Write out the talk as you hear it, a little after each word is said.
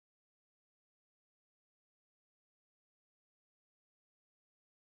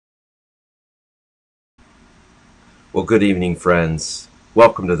Well, good evening, friends.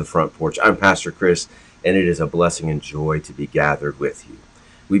 Welcome to the Front Porch. I'm Pastor Chris, and it is a blessing and joy to be gathered with you.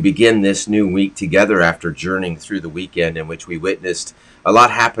 We begin this new week together after journeying through the weekend in which we witnessed a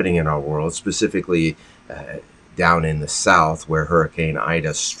lot happening in our world, specifically down in the south where Hurricane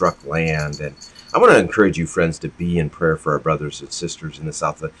Ida struck land. And I want to encourage you, friends, to be in prayer for our brothers and sisters in the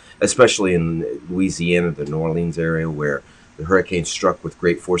south, especially in Louisiana, the New Orleans area, where the hurricane struck with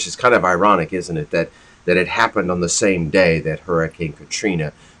great force. It's kind of ironic, isn't it, that it happened on the same day that Hurricane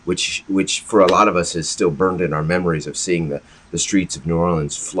Katrina, which for a lot of us is still burned in our memories of seeing the streets of New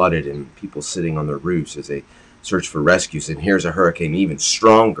Orleans flooded and people sitting on their roofs as they search for rescues. And here's a hurricane even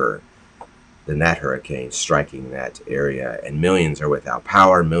stronger than that hurricane striking that area, and millions are without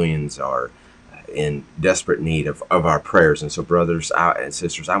power. Millions are in desperate need of our prayers. And so, brothers and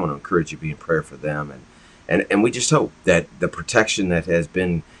sisters, I want to encourage you to be in prayer for them, and we just hope that the protection that has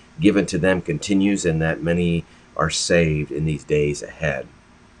been given to them continues and that many are saved in these days ahead.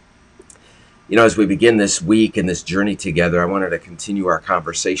 You know, as we begin this week and this journey together, I wanted to continue our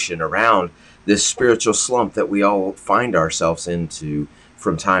conversation around this spiritual slump that we all find ourselves into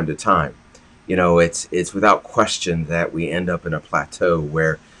from time to time. You know, it's without question that we end up in a plateau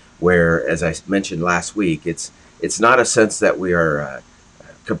where, as I mentioned last week, it's not a sense that we are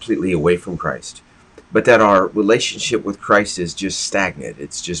completely away from Christ, but that our relationship with Christ is just stagnant.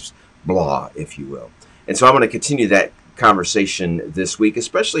 It's just blah, if you will. And so I want to continue that conversation this week,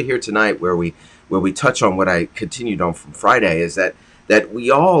 especially here tonight, where we touch on what I continued on from Friday, is that we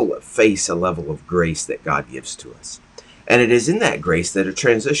all face a level of grace that God gives to us. And it is in that grace that a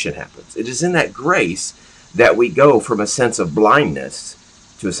transition happens. It is in that grace that we go from a sense of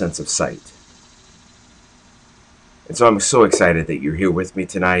blindness to a sense of sight. And so I'm so excited that you're here with me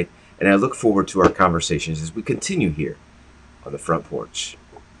tonight, and I look forward to our conversations as we continue here on the Front Porch.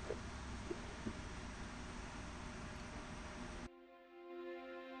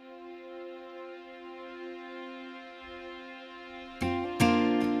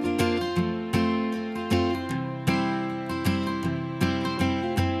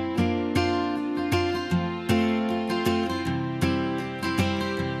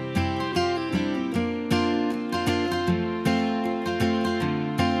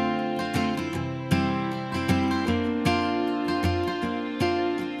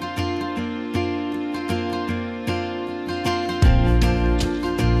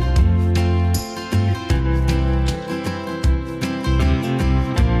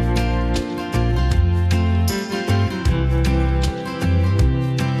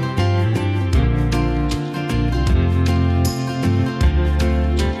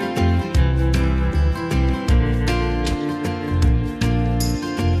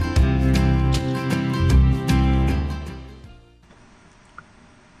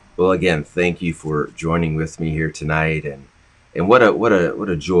 Well, again, thank you for joining with me here tonight, and what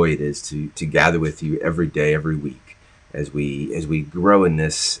a joy it is to gather with you every day, every week, as we grow in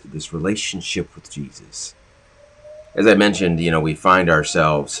this relationship with Jesus. As I mentioned, you know, we find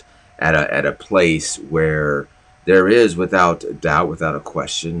ourselves at a place where there is, without a doubt, without a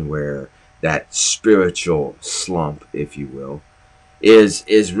question, where that spiritual slump, if you will,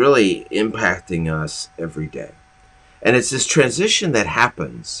 is really impacting us every day. And it's this transition that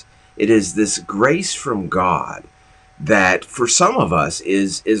happens. It is this grace from God that for some of us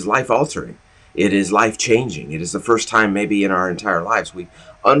is life altering. It is life changing. It is the first time maybe in our entire lives we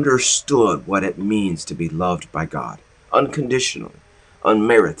understood what it means to be loved by God unconditionally,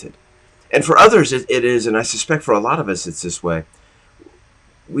 unmerited. And for others it is, and I suspect for a lot of us it's this way.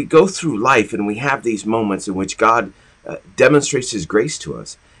 We go through life and we have these moments in which God demonstrates his grace to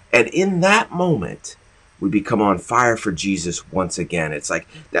us. And in that moment, we become on fire for Jesus once again. It's like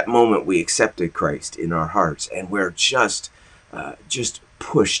that moment we accepted Christ in our hearts, and we're just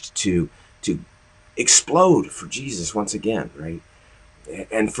pushed to explode for Jesus once again, right?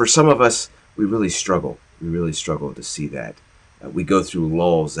 And for some of us, we really struggle. We really struggle to see that. We go through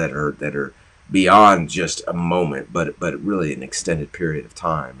lulls that are beyond just a moment, but really an extended period of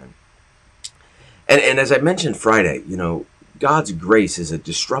time. And as I mentioned Friday, you know, God's grace is a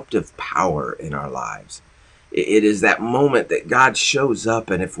disruptive power in our lives. It is that moment that God shows up,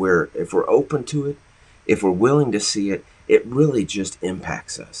 and if we're open to it, if we're willing to see it, it really just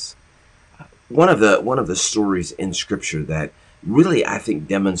impacts us. One of the stories in Scripture that really I think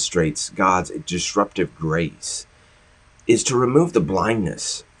demonstrates God's disruptive grace is to remove the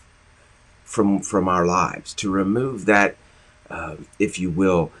blindness from our lives, to remove that, if you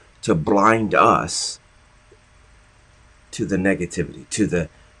will, to blind us to the negativity, to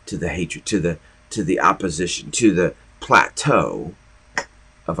the hatred, to the opposition, to the plateau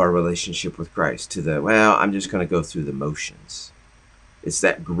of our relationship with Christ to the, well, I'm just going to go through the motions. It's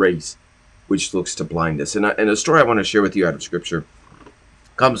that grace which looks to blind us. And a story I want to share with you out of Scripture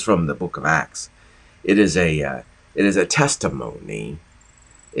comes from the book of Acts. It is a testimony.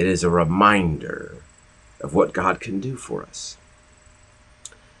 It is a reminder of what God can do for us.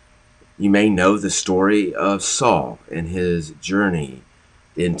 You may know the story of Saul and his journey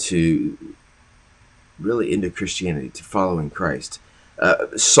into Christianity, to following Christ.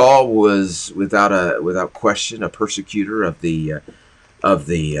 Saul was without question a persecutor of the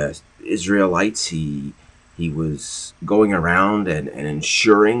Israelites. He was going around and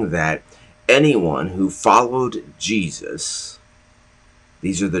ensuring that anyone who followed Jesus,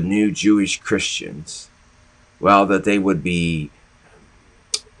 these are the new Jewish Christians, well, that they would be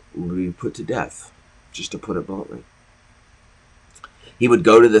put to death, just to put it bluntly. He would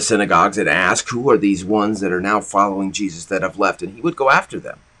go to the synagogues and ask, who are these ones that are now following Jesus that have left? And he would go after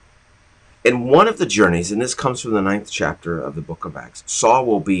them. In one of the journeys, and this comes from the 9th chapter of the book of Acts, Saul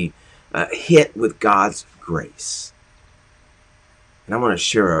will be hit with God's grace. And I want to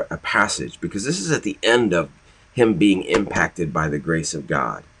share a passage, because this is at the end of him being impacted by the grace of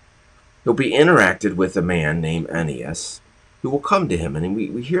God. He'll be interacted with a man named Aeneas, who will come to him. And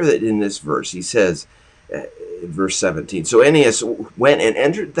we hear that in this verse. He says, in verse 17, so Aeneas went and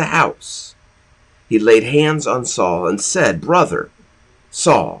entered the house. He laid hands on Saul and said, Brother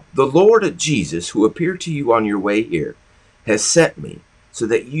Saul, the Lord Jesus, who appeared to you on your way here, has sent me so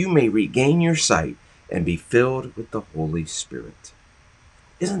that you may regain your sight and be filled with the Holy Spirit.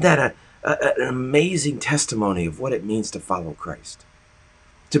 Isn't that an amazing testimony of what it means to follow Christ?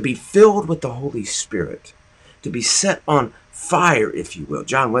 To be filled with the Holy Spirit, to be set on fire, if you will.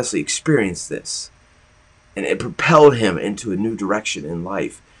 John Wesley experienced this, and it propelled him into a new direction in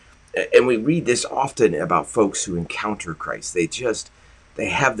life. And we read this often about folks who encounter Christ. They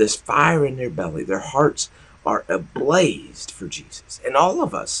have this fire in their belly. Their hearts are ablazed for Jesus. And all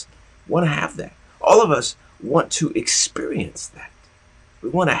of us want to have that. All of us want to experience that. We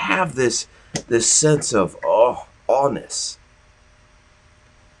want to have this sense of awness.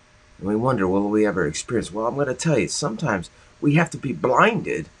 And we wonder, will we ever experience? Well, I'm going to tell you, sometimes we have to be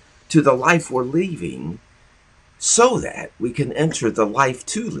blinded to the life we're leaving so that we can enter the life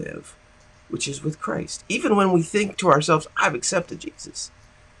to live, which is with Christ. Even when we think to ourselves, I've accepted Jesus.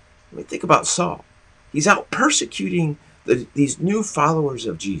 I mean, think about Saul. He's out persecuting these new followers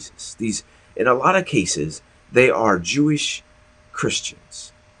of Jesus. These, in a lot of cases, they are Jewish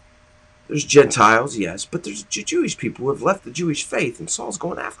Christians. There's Gentiles, yes, but there's Jewish people who have left the Jewish faith, and Saul's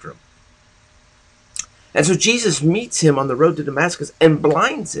going after them. And so Jesus meets him on the road to Damascus and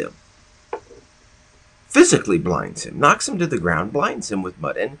blinds him. Physically blinds him, knocks him to the ground, blinds him with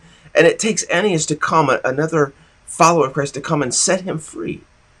mud. And it takes Aeneas to come, another follower of Christ, to come and set him free.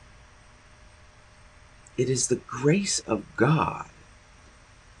 It is the grace of God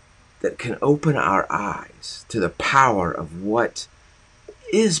that can open our eyes to the power of what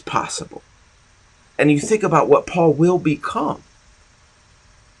is possible. And you think about what Paul will become.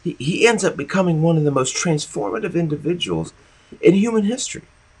 He ends up becoming one of the most transformative individuals in human history.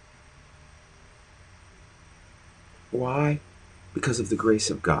 Why? Because of the grace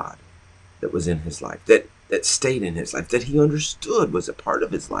of God that was in his life, that stayed in his life, that he understood was a part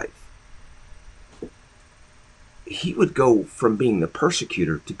of his life. He would go from being the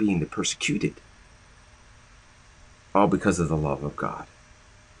persecutor to being the persecuted. All because of the love of God.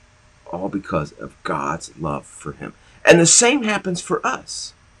 All because of God's love for him. And the same happens for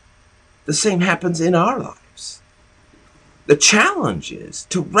us. The same happens in our lives. The challenge is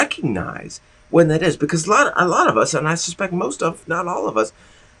to recognize when that is, because a lot of us, and I suspect most of, not all of us,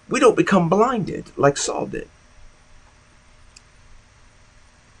 we don't become blinded like Saul did.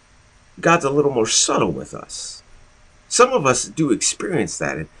 God's a little more subtle with us. Some of us do experience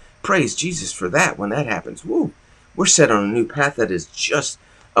that, and praise Jesus for that. When that happens, woo, we're set on a new path that is just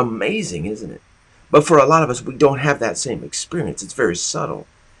amazing, isn't it? But for a lot of us, we don't have that same experience. It's very subtle.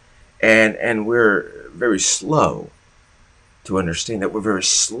 And we're very slow to understand that. We're very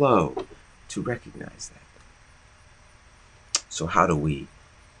slow to recognize that. So how do we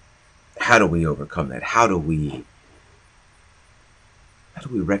overcome that? How do we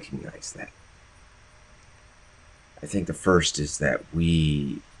recognize that? I think the first is that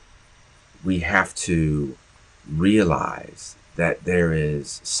we have to realize that there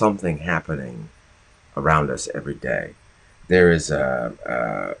is something happening around us every day. There is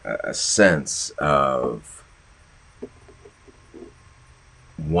a sense of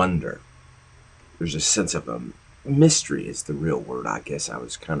wonder. There's a sense of mystery is the real word, I guess I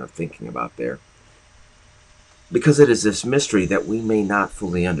was kind of thinking about there. because it is this mystery that we may not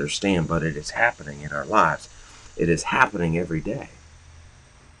fully understand, but it is happening in our lives. It is happening every day.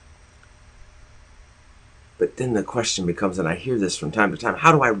 But then the question becomes, and I hear this from time to time,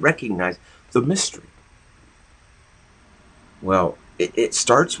 how do I recognize the mystery? Well, it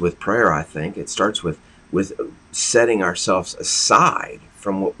starts with prayer, I think. It starts with setting ourselves aside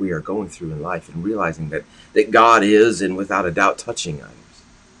from what we are going through in life and realizing that God is, and without a doubt, touching us,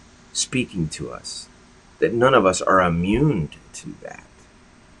 speaking to us, that none of us are immune to that.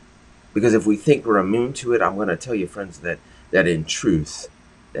 Because if we think we're immune to it, I'm going to tell you, friends, that in truth,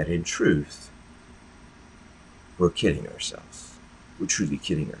 we're kidding ourselves. We're truly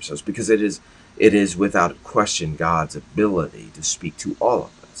kidding ourselves, because it is without question God's ability to speak to all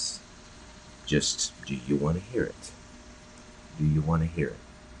of us. Just, do you want to hear it? Do you want to hear it?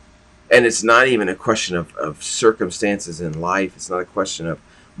 And it's not even a question of circumstances in life. It's not a question of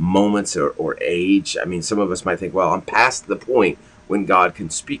moments or age. I mean, some of us might think, well, I'm past the point when God can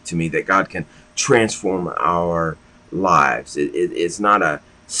speak to me, that God can transform our lives. It's not a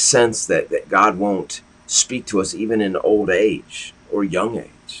sense that God won't speak to us even in old age or young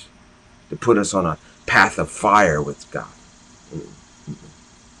age, to put us on a path of fire with God.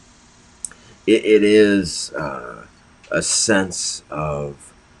 It is a sense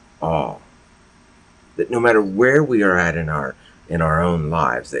of awe, that no matter where we are at in our own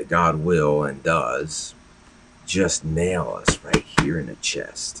lives, that God will and does just nail us right here in the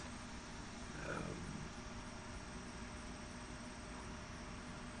chest.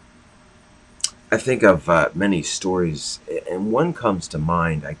 I think of many stories, and one comes to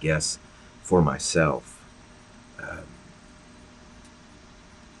mind, I guess, for myself.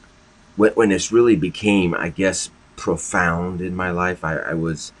 When this really became, I guess, profound in my life, I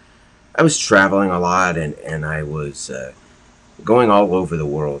was traveling a lot, and I was going all over the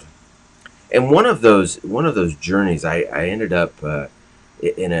world. And one of those journeys, I ended up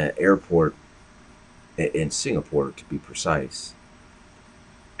in an airport in Singapore, to be precise.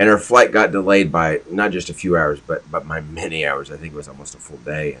 And our flight got delayed by not just a few hours, but by many hours. I think it was almost a full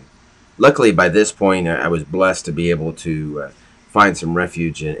day. And luckily, by this point, I was blessed to be able to find some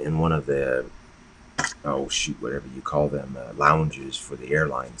refuge in one of the, whatever you call them, lounges for the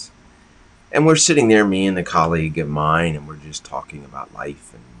airlines. And we're sitting there, me and the colleague of mine, and we're just talking about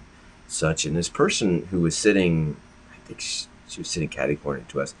life and such. And this person who was sitting, I think she was sitting catty-cornered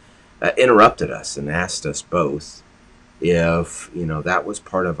to us, interrupted us and asked us both if that was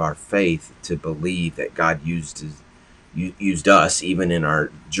part of our faith, to believe that God used us even in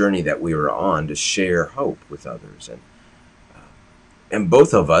our journey that we were on, to share hope with others. And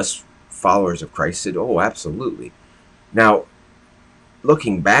both of us, followers of Christ, said, oh, absolutely. Now,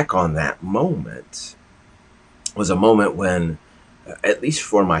 looking back on that moment, was a moment when, at least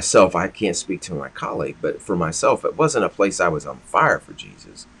for myself, I can't speak to my colleague, but for myself, it wasn't a place I was on fire for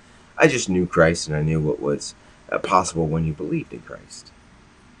Jesus. I just knew Christ, and I knew what was possible when you believed in Christ.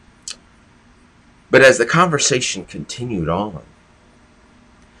 But as the conversation continued on,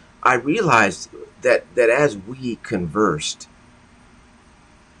 I realized that as we conversed,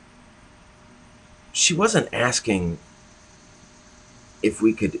 she wasn't asking if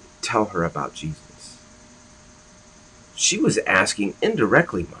we could tell her about Jesus. She was asking,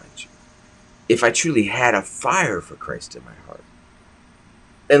 indirectly, mind you, if I truly had a fire for Christ in my heart.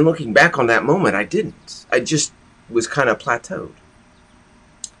 And looking back on that moment, I didn't. I just was kind of plateaued.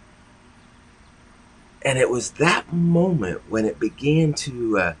 And it was that moment when it began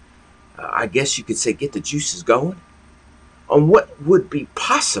to, I guess you could say, get the juices going on what would be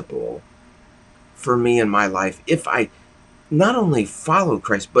possible for me in my life if I not only followed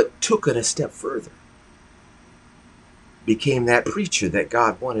Christ, but took it a step further. Became that preacher that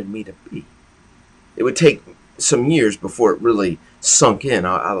God wanted me to be. It would take some years before it really sunk in,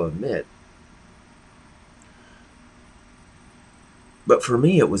 I'll admit. But for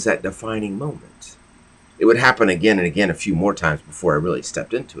me, it was that defining moment. It would happen again and again a few more times before I really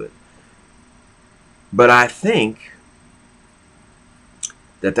stepped into it. But I think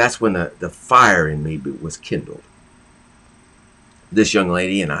that's when the fire in me was kindled. This young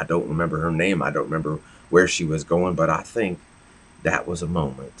lady, and I don't remember her name, I don't remember where she was going, but I think that was a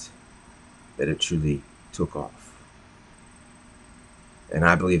moment that it truly took off. And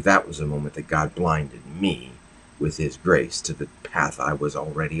I believe that was a moment that God blinded me with His grace to the path I was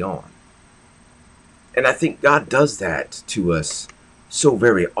already on. And I think God does that to us so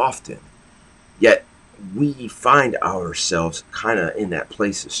very often. Yet we find ourselves kind of in that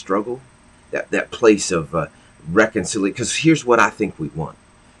place of struggle, that place of reconciliation. Because here's what I think we want.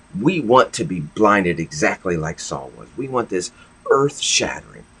 We want to be blinded exactly like Saul was. We want this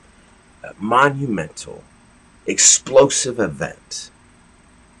earth-shattering, monumental, explosive event.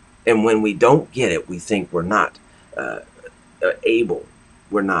 And when we don't get it, we think we're not uh, able,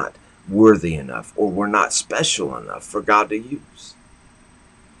 we're not worthy enough, or we're not special enough for God to use.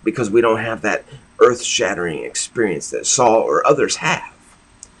 Because we don't have that earth-shattering experience that Saul or others have.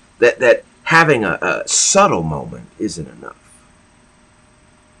 That having a subtle moment isn't enough.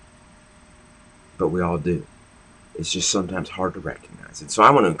 But we all do. It's just sometimes hard to recognize it. So I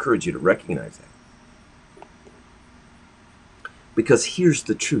want to encourage you to recognize that. Because here's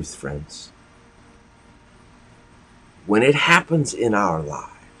the truth, friends. When it happens in our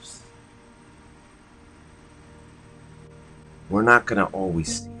lives, we're not going to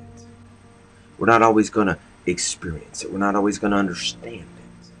always see it. We're not always going to experience it. We're not always going to understand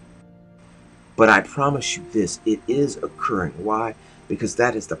it. But I promise you this, it is occurring. Why? Because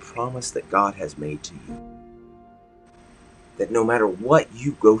that is the promise that God has made to you. That no matter what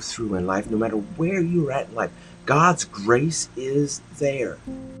you go through in life, no matter where you're at in life, God's grace is there.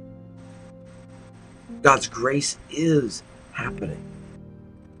 God's grace is happening.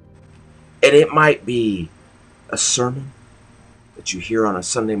 And it might be a sermon that you hear on a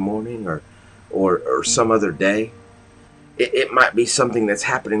Sunday morning or some other day. It might be something that's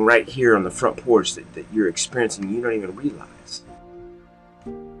happening right here on the front porch that you're experiencing and you don't even realize.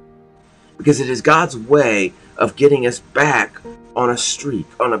 Because it is God's way of getting us back on a streak,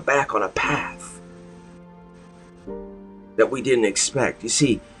 on a path that we didn't expect. You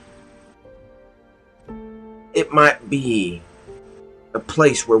see, it might be a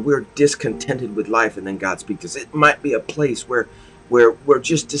place where we're discontented with life and then God speaks to us. It might be a place where we're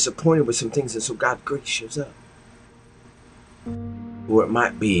just disappointed with some things and so God's grace shows up. Or it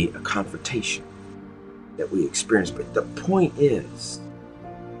might be a confrontation that we experience. But the point is,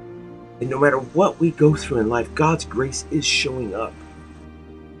 and no matter what we go through in life, God's grace is showing up.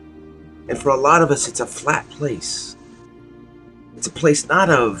 And for a lot of us, it's a flat place. It's a place not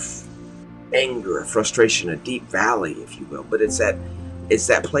of anger or frustration, a deep valley, if you will, but it's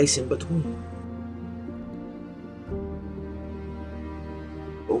that place in between.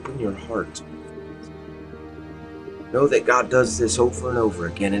 Open your heart. Know that God does this over and over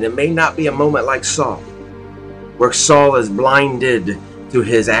again. And it may not be a moment like Saul, where Saul is blinded to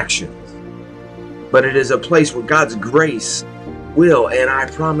his actions. But it is a place where God's grace will, and I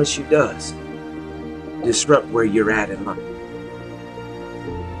promise you does, disrupt where you're at in life.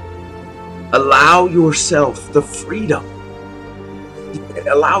 Allow yourself the freedom.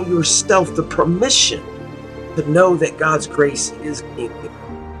 Allow yourself the permission to know that God's grace is in you.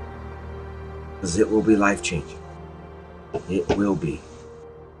 Because it will be life-changing. It will be.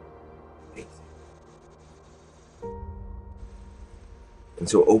 And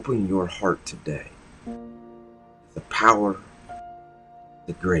so open your heart today. The power,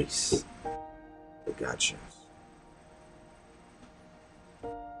 the grace that God shows.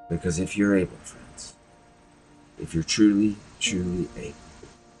 Because if you're able, friends, if you're truly, truly able,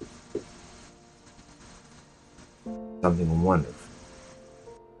 something wonderful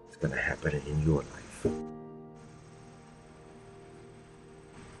is going to happen in your life.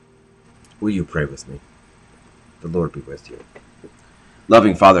 Will you pray with me? The Lord be with you.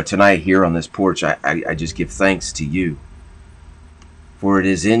 Loving Father, tonight here on this porch, I just give thanks to you. For it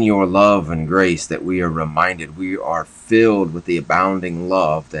is in your love and grace that we are reminded we are filled with the abounding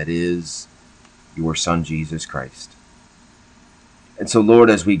love that is your Son, Jesus Christ. And so, Lord,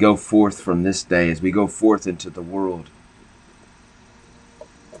 as we go forth from this day, as we go forth into the world,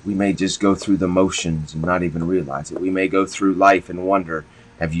 we may just go through the motions and not even realize it. We may go through life and wonder,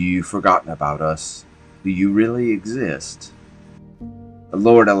 have you forgotten about us? Do you really exist?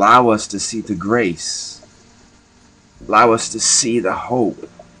 Lord, allow us to see the grace. Allow us to see the hope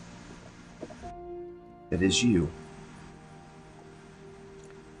that is you.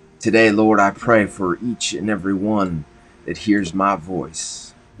 Today, Lord, I pray for each and every one that hears my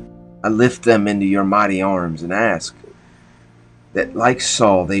voice. I lift them into your mighty arms and ask that, like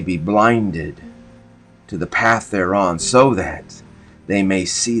Saul, they be blinded to the path they're on so that they may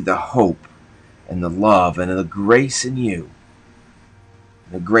see the hope and the love and the grace in you.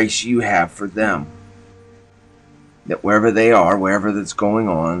 The grace you have for them, that wherever they are, wherever that's going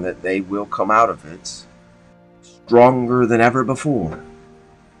on, that they will come out of it stronger than ever before,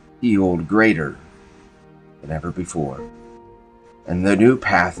 healed greater than ever before. And the new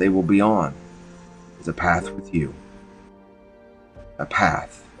path they will be on is a path with you, a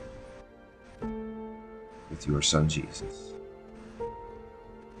path with your Son Jesus.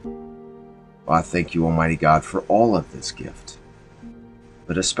 Well, I thank you, Almighty God, for all of this gift,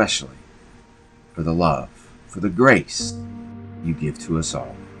 but especially for the love, for the grace you give to us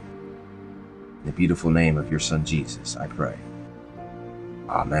all. In the beautiful name of your Son, Jesus, I pray.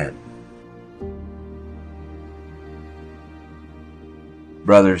 Amen.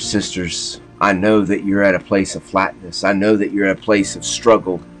 Brothers, sisters, I know that you're at a place of flatness. I know that you're at a place of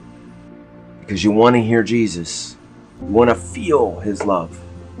struggle because you want to hear Jesus. You want to feel his love.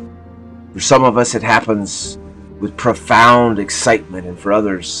 For some of us, it happens with profound excitement, and for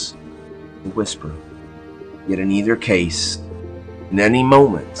others, a whisper. Yet in either case, in any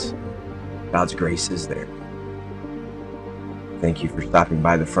moment, God's grace is there. Thank you for stopping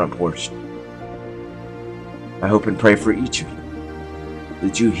by the front porch. I hope and pray for each of you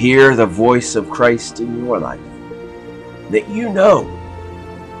that you hear the voice of Christ in your life, that you know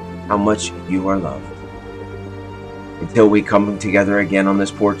how much you are loved. Until we come together again on this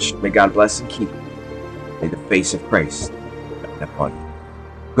porch, may God bless and keep you. May the face of Christ shine upon you.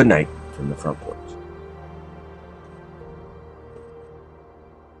 Good night from the front porch.